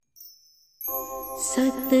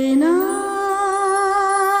सतनाम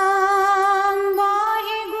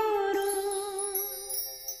वाहेगुरु।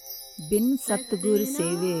 बिन सतगुर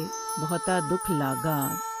सेवे बहुता दुख लागा,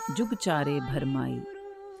 जुग चारे भरमाई।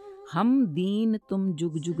 हम दीन तुम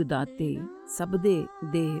जुग जुग दाते, सबदे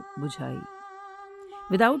देह बुझाई।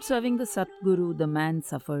 Without serving the Satguru, the man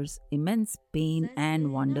suffers immense pain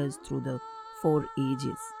and wanders through the 4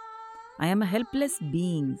 ages. I am a helpless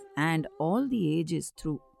being, and all the ages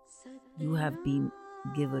through you have been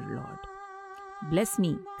giver, Lord. Bless me,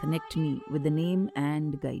 connect me with the name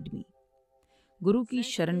and guide me. गुरु की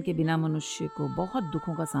शरण के बिना मनुष्य को बहुत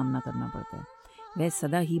दुखों का सामना करना पड़ता है। वह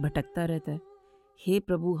सदा ही भटकता रहता है। हे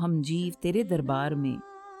प्रभु, हम जीव तेरे दरबार में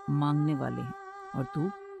मांगने वाले हैं और तू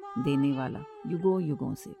देने वाला युगों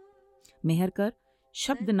युगों से। मेहर कर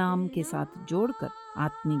शब्द नाम के साथ जोड़कर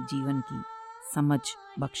आत्मिक जीवन की समझ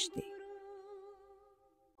बख्श दे।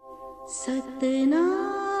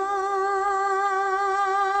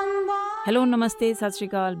 Hello, namaste, sat shri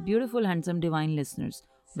akal, beautiful, handsome, divine listeners.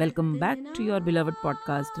 Welcome back to your beloved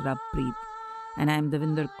podcast, RUBPREET. And I am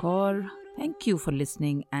Davinder Kaur. Thank you for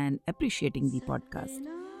listening and appreciating the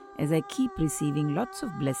podcast. As I keep receiving lots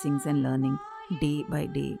of blessings and learning day by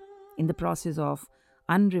day in the process of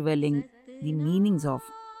unraveling the meanings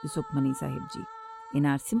of the Sukhmani Sahib ji in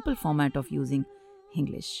our simple format of using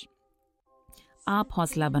English. आप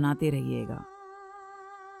हौसला बनाते रहिएगा।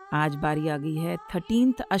 आज बारी आ गई है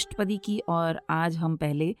 13th अष्टपदी की और आज हम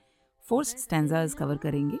पहले 4 स्टैंजाज कवर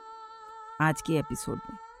करेंगे आज के एपिसोड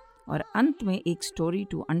में और अंत में एक story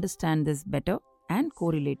to understand this better and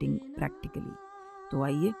correlating practically. तो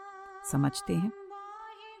आइए समझते हैं।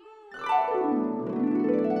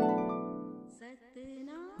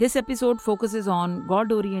 This episode focuses on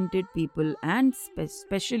God-oriented people and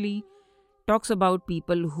especially talks about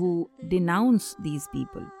people who denounce these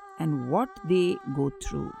people and what they go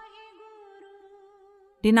through.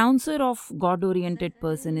 Denouncer of God-oriented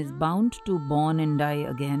person is bound to born and die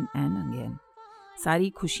again and again. सारी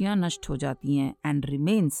खुशियाँ नष्ट हो जाती हैं and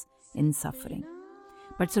remains in suffering.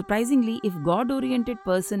 But surprisingly, if God-oriented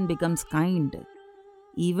person becomes kind,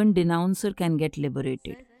 even denouncer can get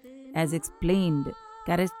liberated. As explained,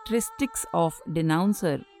 characteristics of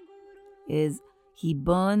denouncer is he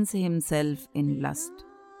burns himself in lust,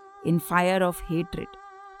 in fire of hatred,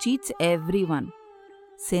 cheats everyone.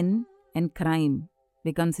 Sin and crime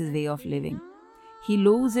becomes his way of living. He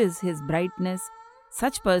loses his brightness.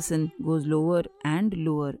 Such person goes lower and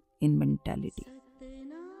lower in mentality.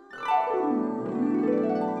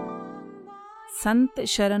 संत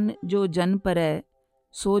शरण जो जन परੈ,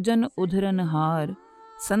 सो जन उधरन हार।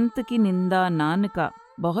 संत की निंदा नानका,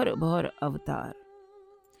 बहुर बहुर अवतार.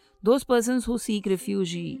 Those persons who seek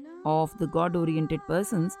refuge of the God-oriented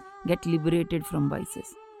persons get liberated from vices.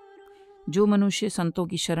 जो मनुष्य संतों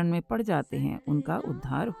की शरण में पड़ जाते हैं उनका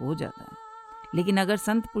उद्धार हो जाता है, लेकिन अगर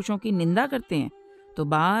संत पुरुषों की निंदा करते हैं तो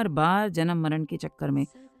बार बार जन्म मरण के चक्कर में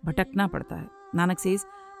भटकना पड़ता है. Nanak says,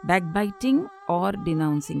 backbiting or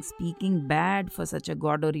denouncing, speaking bad for such a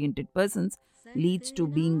God-oriented persons leads to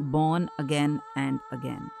being born again and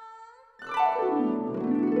again.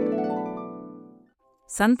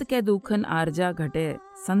 संत के दुखन आर्जा घटे,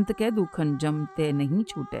 संत के दुखन जमते नहीं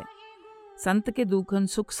छूटे. संत के दुखन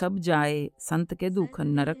सुख सब जाए, संत के दुखन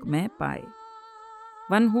नरक में पाए.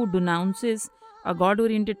 One who denounces a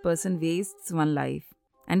God-oriented person wastes one life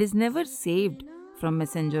and is never saved from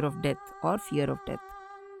messenger of death or fear of death.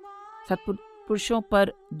 सत्पुरुषों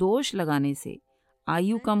पर दोष लगाने से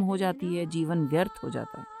आयु कम हो जाती है, जीवन व्यर्थ हो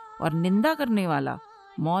जाता है और निंदा करने वाला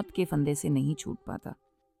मौत के फंदे से नहीं छूट पाता.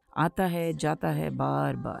 आता है जाता है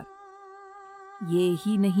बार बार. ये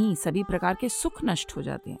ही नहीं, सभी प्रकार के सुख नष्ट हो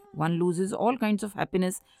जाते हैं. One loses all kinds of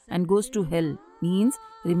happiness and goes to hell, means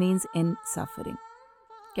remains in suffering.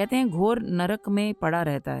 कहते हैं घोर नरक में पड़ा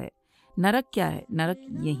रहता है. नरक क्या है? नरक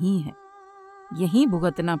यही है, यहीं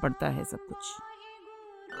भुगतना पड़ता है सब कुछ.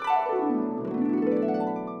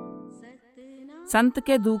 संत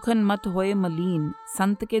के दूखन मत होए मलीन,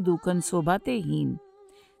 संत के दूखन शोभाते हीन.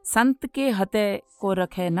 संत के हते को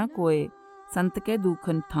रखे न कोय, संत के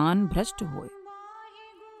दूखन थान भ्रष्ट होए.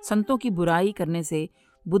 संतों की बुराई करने से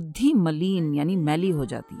बुद्धि मलिन यानी मैली हो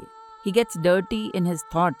जाती है. He gets dirty in his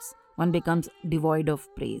thoughts, one becomes devoid of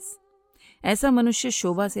praise. ऐसा मनुष्य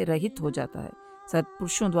शोभा से रहित हो जाता है.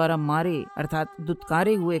 सत्पुरुषों द्वारा मारे अर्थात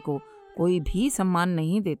दुत्कारे हुए को कोई भी सम्मान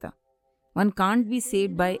नहीं देता. One can't be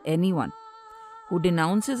saved by anyone. Who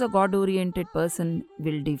denounces a God-oriented person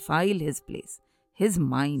will defile his place, his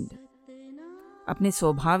mind. अपने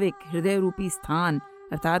स्वाभाविक हृदय रूपी स्थान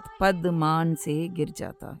अर्थात पद मान से गिर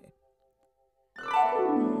जाता है.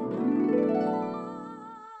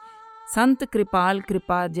 संत कृपाल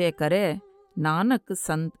कृपा जय करे, नानक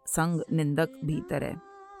संत संग निंदक भीतर है।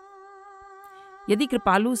 यदि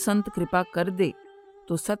कृपालु संत कृपा कर दे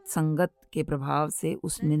तो सत्संगत के प्रभाव से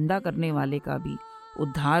उस निंदा करने वाले का भी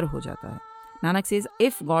उद्धार हो जाता है। Nanak says,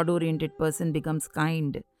 if God-oriented person becomes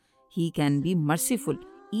kind, he can be merciful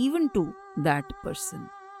even to that person.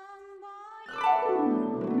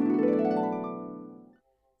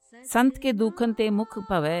 संत के दूखन ते मुख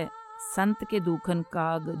पवै, संत के दूखन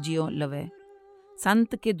काग जियो लवै,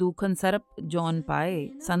 संत के दूखन सरप जौन पाए,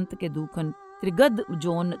 संत के दूखन त्रिगद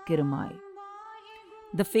जौन किरमाए।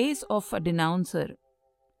 द फेस ऑफ अ डिनाउंसर,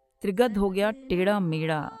 त्रिगद हो गया टेढ़ा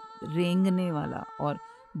मेढ़ा, रेंगने वाला, और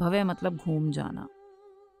भवय मतलब घूम जाना।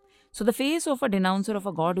 So the face of a denouncer of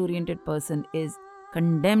a God-oriented person is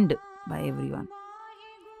condemned by everyone.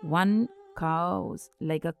 One caws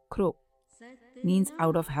like a crow, means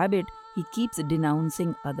out of habit he keeps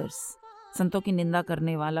denouncing others. संतों की निंदा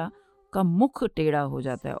करने वाला का मुख टेढ़ा हो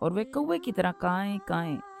जाता है और वह कौवे की तरह काएं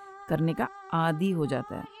काएं करने का आदी हो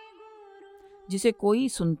जाता है, जिसे कोई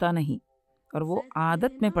सुनता नहीं, और वो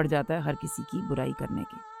आदत में पड़ जाता है हर किसी की बुराई करने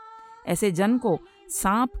की। ऐसे जन को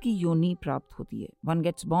सांप की योनि प्राप्त होती है। One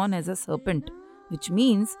gets born as a serpent, which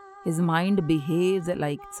means his mind behaves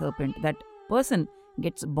like serpent. That person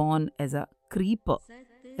gets born as a creeper.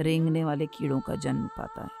 रेंगने वाले कीड़ों का जन्म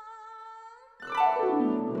पाता है।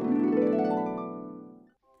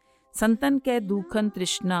 संतन के दूखन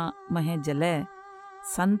तृष्णा मह जलय,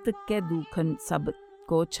 संत के दूखन सब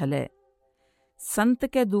को छलय, संत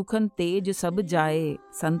के दूखन तेज सब जाए,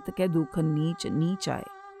 संत के दूखन नीच नीच आए।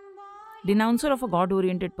 Denouncer of a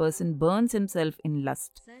God-oriented person burns himself in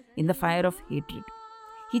lust, in the fire of hatred.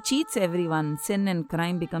 He cheats everyone. Sin and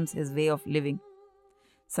crime becomes his way of living.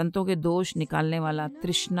 संतों के दोष निकालने वाला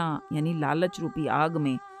तृष्णा यानी लालच रूपी आग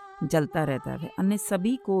में जलता रहता है। अन्य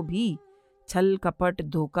सभी को भी छल कपट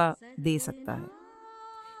धोखा दे सकता है।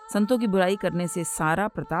 संतों की बुराई करने से सारा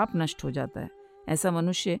प्रताप नष्ट हो जाता है। ऐसा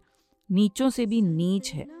मनुष्य नीचों से भी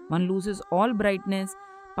नीच है। One loses all brightness,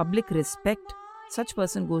 public respect. Such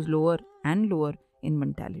person goes lower and lower in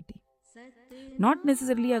mentality. Not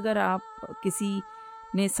necessarily अगर आप किसी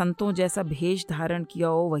ने संतों जैसा भेष धारण किया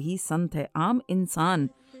हो वही संत है। आम इंसान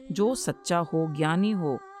जो सच्चा हो, ज्ञानी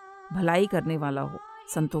हो, भलाई करने वाला हो,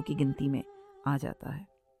 संतों की गिनती में आ जाता है।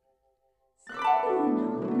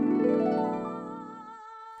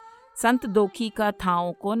 संत दोखी का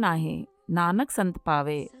थाओ को नाहे, नानक संत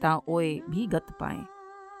पावे ता ओए भी गत पाए।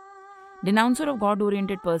 Denouncer of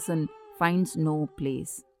God-oriented person finds no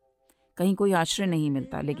place. कहीं कोई आश्रय नहीं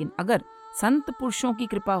मिलता, लेकिन अगर संत पुरुषों की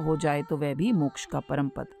कृपा हो जाए तो वह भी मोक्ष का परम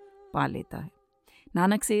पद पा लेता है।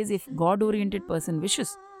 Nanak says, if God-oriented person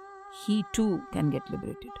wishes, he too can get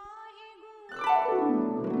liberated.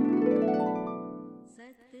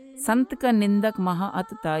 संत का निंदक महा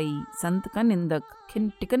अतताई, संत का निंदक खिन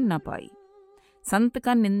टिकन न पाई, संत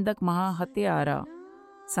का निंदक महा हत्यारा,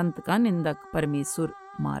 संत का निंदक परमेश्वर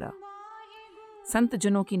मारा। संत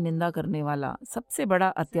जनों की निंदा करने वाला सबसे बड़ा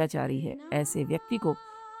अत्याचारी है। ऐसे व्यक्ति को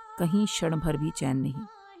कहीं क्षण भर भी चैन नहीं।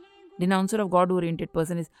 Denouncer of God-oriented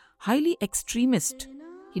person is highly extremist.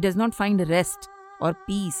 He does not find rest or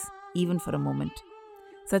peace even for a moment.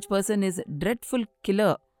 Such person is dreadful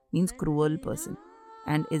killer, means cruel person,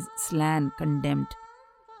 and is slain, condemned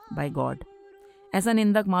by God. ऐसा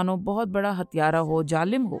निंदक मानो बहुत बड़ा हत्यारा हो,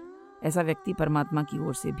 जालिम हो। ऐसा व्यक्ति परमात्मा की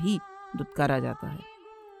ओर से भी दुत्कारा जाता है।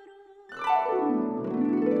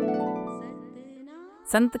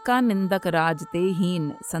 संत का निंदक राजते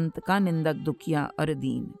हीन, संत का निंदक दुखिया और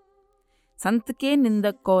दीन, संत के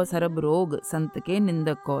निंदक को सरब रोग, संत के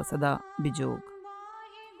निंदक को सदा बिजोग।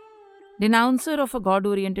 Denouncer of a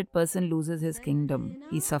God-oriented person loses his kingdom.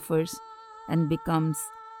 He suffers and becomes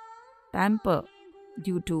tamper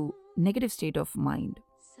due to negative state of mind.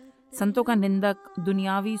 संतों का निंदक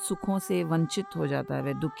दुनियावी सुखों से वंचित हो जाता है।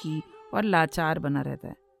 वह दुखी और लाचार बना रहता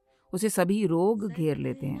है। उसे सभी रोग घेर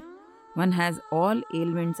लेते हैं। One has all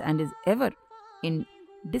ailments and is ever in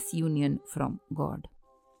disunion from God.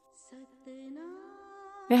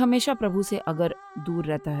 वह हमेशा प्रभु से अगर दूर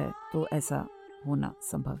रहता है तो ऐसा होना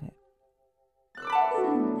संभव है।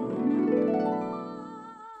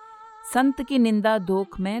 संत की निंदा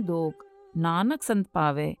दोख में दोख, नानक संत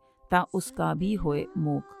पावे ता उसका भी होए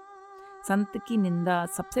मोख। संत की निंदा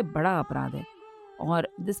सबसे बड़ा अपराध है और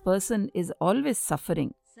this person is always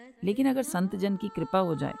suffering. लेकिन अगर संत जन की कृपा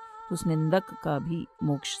हो जाए तो उस निंदक का भी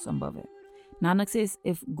मोक्ष संभव है। Nanak says,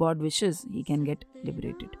 if God wishes he can get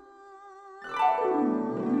liberated.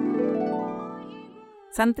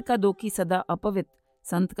 संत का दोखी सदा अपवित,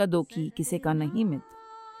 संत का दोखी किसे का नहीं मित।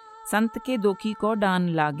 संत के दोखी को डान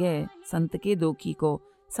लागे, संत के दोखी को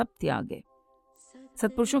सब त्यागे।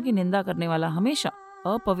 सत्पुरुषों की निंदा करने वाला हमेशा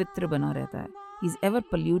अपवित्र बना रहता है. He is ever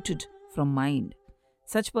polluted from mind.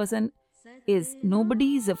 Such person is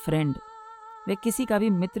nobody's a friend. वह किसी का भी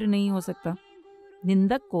मित्र नहीं हो सकता.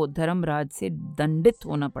 निंदक को धर्मराज से दंडित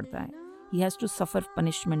होना पड़ता है. He has to suffer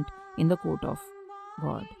punishment in the court of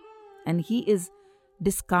God. And he is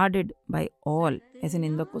discarded by all. ऐसे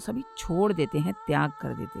निंदक को सभी छोड़ देते हैं, त्याग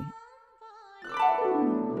कर देते हैं.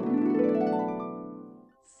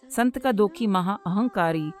 संत का दोखी महा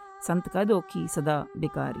अहंकारी, संत का दोखी सदा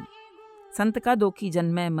बिकारी. संत का दोखी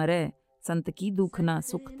जन्मे मरे, संत की दुखना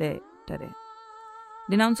सुख ते टरे.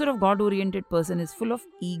 Denouncer of God-oriented person is full of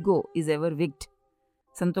ego, is ever wicked.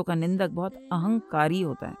 संतों का निंदक बहुत अहंकारी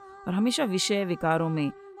होता है और हमेशा विषय विकारों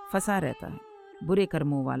में फंसा रहता है, बुरे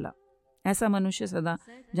कर्मों वाला. ऐसा मनुष्य सदा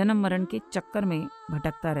जन्म मरण के चक्कर में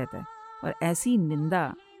भटकता रहता है और ऐसी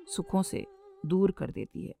निंदा सुखों से दूर कर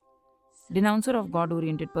देती है. Denouncer of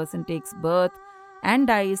God-oriented person takes birth and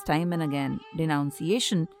dies time and again.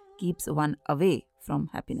 Denunciation keeps one away from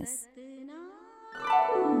happiness.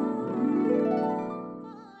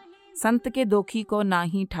 संत के दोखी को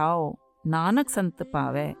नाही ठाओ, नानक संत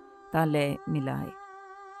पावे ताले मिलाए.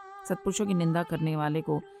 सत्पुरुषों की निंदा करने वाले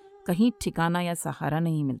को कहीं ठिकाना या सहारा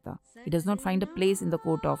नहीं मिलता. He does not find a place in the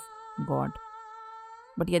court of God.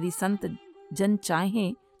 But यदि संत जन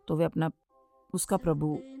चाहें तो वे अपना उसका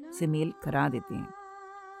प्रभु से मेल करा देते हैं.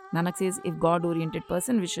 Nanak says, if God-oriented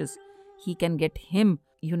person wishes, he can get him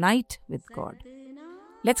unite with God.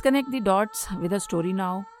 Let's connect the dots with a story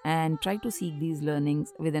now and try to seek these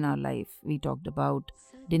learnings within our life. We talked about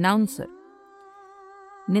denouncer,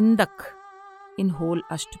 Nindak in whole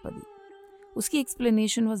Ashtapadi. Uski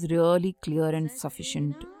explanation was really clear and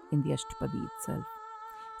sufficient in the Ashtapadi itself.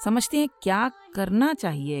 समझते हैं क्या करना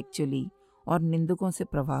चाहिए actually और निंदकों से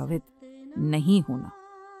प्रभावित नहीं होना.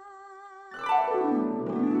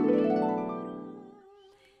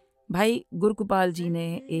 भाई गुरुगोपाल जी ने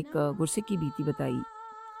एक गुरसिक की बीती बताई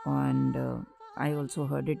and I also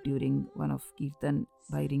heard it during one of Kirtan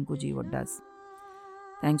by Rinku Ji Vaddas.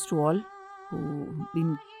 Thanks to all who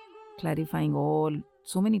been clarifying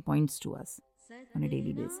so many points to us on a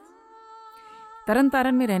daily basis. तरन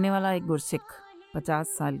तारन में रहने वाला एक गुरसिक,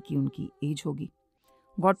 50 साल की उनकी एज होगी,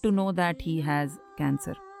 got to know that he has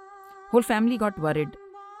cancer. Whole family got worried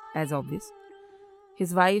as obvious.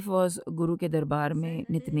 His wife was गुरु के दरबार में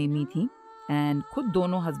नितनेमी थी and खुद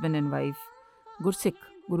दोनों हस्बैंड एंड वाइफ गुरसिक,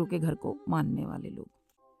 गुरु के घर को मानने वाले लोग.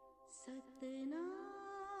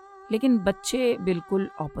 लेकिन बच्चे बिल्कुल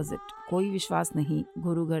ऑपोजिट. कोई विश्वास नहीं,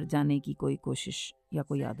 गुरु घर जाने की कोई कोशिश या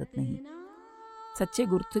कोई आदत नहीं. सच्चे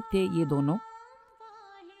गुरसिक थे ये दोनों,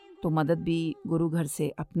 तो मदद भी गुरु घर से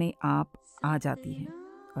अपने आप आ जाती है.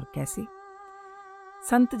 और कैसे?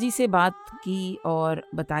 संत जी से बात की और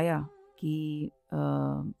बताया कि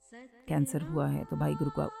कैंसर हुआ है. तो भाई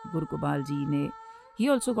गुरुगोपाल जी ने he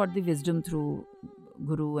also got the wisdom through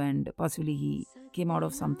Guru and possibly he came out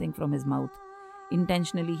of something from his mouth.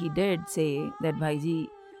 Intentionally he did say that Bhaiji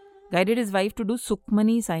guided his wife to do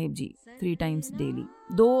Sukhmani Sahib ji 3 times daily.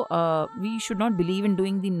 Though we should not believe in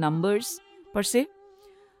doing the numbers per se.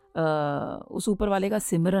 उस ऊपर वाले का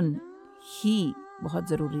सिमरन ही बहुत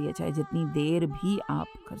ज़रूरी है, चाहे जितनी देर भी आप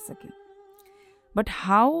कर सकें. But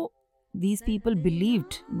how these people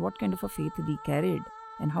believed, and what kind of a faith they carried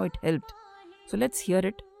and how it helped. So let's hear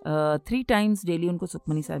it. 3 times daily उनको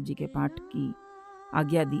सुखमनी साहब जी के पाठ की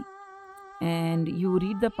आज्ञा दी. And you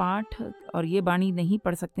read the पाठ, और ये बाणी नहीं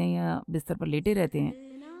पढ़ सकते हैं या बिस्तर पर लेटे रहते हैं.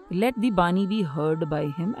 Let the बाणी be heard by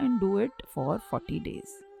him and do it for 40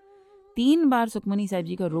 days. 3 बार सुखमनी साहब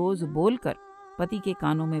जी का रोज बोलकर पति के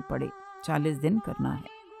कानों में पड़े 40 दिन करना है.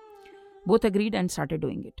 Both agreed and started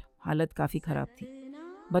doing it. हालत काफ़ी ख़राब थी.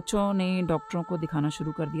 बच्चों ने डॉक्टरों को दिखाना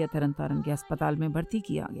शुरू कर दिया. तरन तारन के अस्पताल में भर्ती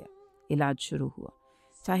किया गया. इलाज शुरू हुआ.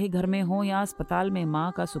 चाहे घर में हो या अस्पताल में,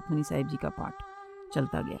 माँ का सुखमनी साहिब जी का पाठ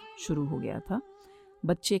चलता गया, शुरू हो गया था.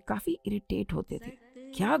 बच्चे काफ़ी इरिटेट होते थे.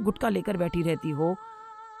 क्या गुटका लेकर बैठी रहती हो,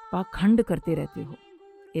 पाखंड करते रहते हो,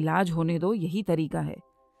 इलाज होने दो, यही तरीका है,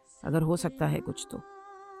 अगर हो सकता है कुछ तो.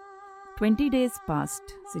 20 days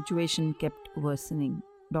passed. Situation kept worsening.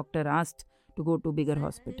 Doctor asked to go to bigger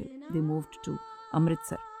hospital. They moved to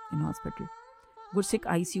Amritsar in hospital. Gursikh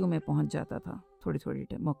ICU में पहुंच जाता था थोड़ी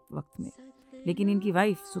वक्त में. लेकिन इनकी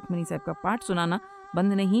वाइफ सुखमनी साहब का पाठ सुनाना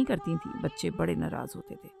बंद नहीं करती थी. बच्चे बड़े नाराज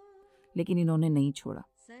होते थे, लेकिन इन्होंने नहीं छोड़ा.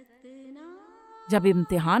 जब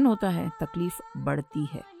इम्तिहान होता है तकलीफ बढ़ती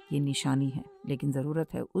है, ये निशानी है, लेकिन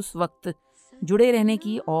ज़रूरत है उस वक्त जुड़े रहने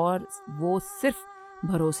की, और वो सिर्फ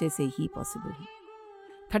भरोसे से ही पॉसिबल है.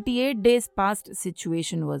 38 days past.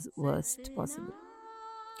 Situation was worst possible.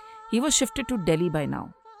 He was shifted to Delhi by now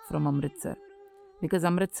from Amritsar, because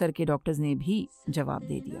Amritsar के डॉक्टर्स ने भी जवाब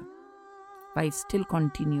दे दिया. Wife still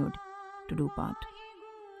continued to do part.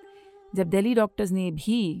 जब दिल्ली डॉक्टर्स ने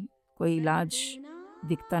भी कोई इलाज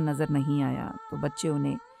दिखता नज़र नहीं आया तो बच्चे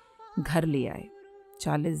उन्हें घर ले आए।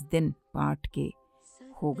 40 दिन पाठ के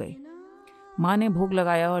हो गए। माँ ने भोग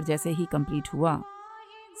लगाया और जैसे ही कंप्लीट हुआ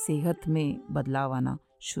सेहत में बदलाव आना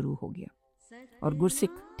शुरू हो गया और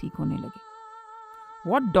गुरसिक ठीक होने लगे।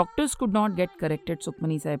 What doctors could not get corrected,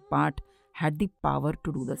 Sukhmani Sahib part had the power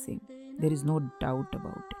to do the same. There is no doubt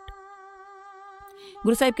about it.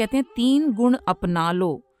 Guru Sahib कहते हैं 3 गुण अपना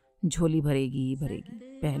लो, झोली भरेगी ही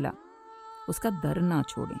भरेगी। पहला, उसका दर ना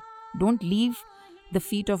छोड़ें। Don't leave the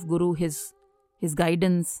feet of Guru, his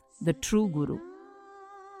guidance, the true Guru.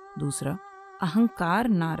 दूसरा, अहंकार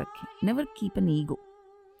ना रखें। Never keep an ego.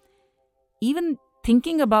 Even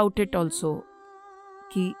thinking about it also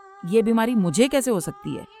कि ये बीमारी मुझे कैसे हो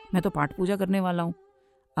सकती है, मैं तो पाठ पूजा करने वाला हूं,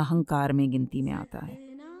 अहंकार में गिनती में आता है।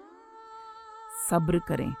 सब्र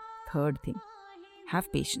करें। Third thing, have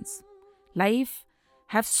patience. Life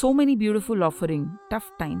have so many beautiful offering,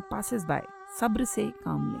 tough time passes by, सब्र से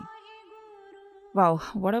काम लें। Wow,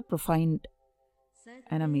 what a profound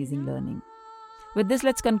and amazing learning. With this,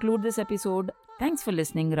 let's conclude this episode. Thanks for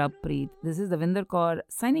listening, RUBPREET. This is Davinder Kaur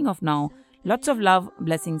signing off now. Lots of love,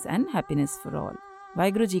 blessings and happiness for all.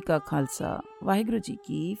 Waheguru ji का खालसा, वाहिगुरु जी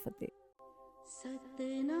की फतेह।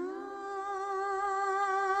 सतनाम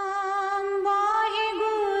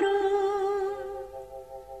वाहिगुरु,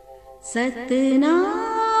 सतनाम।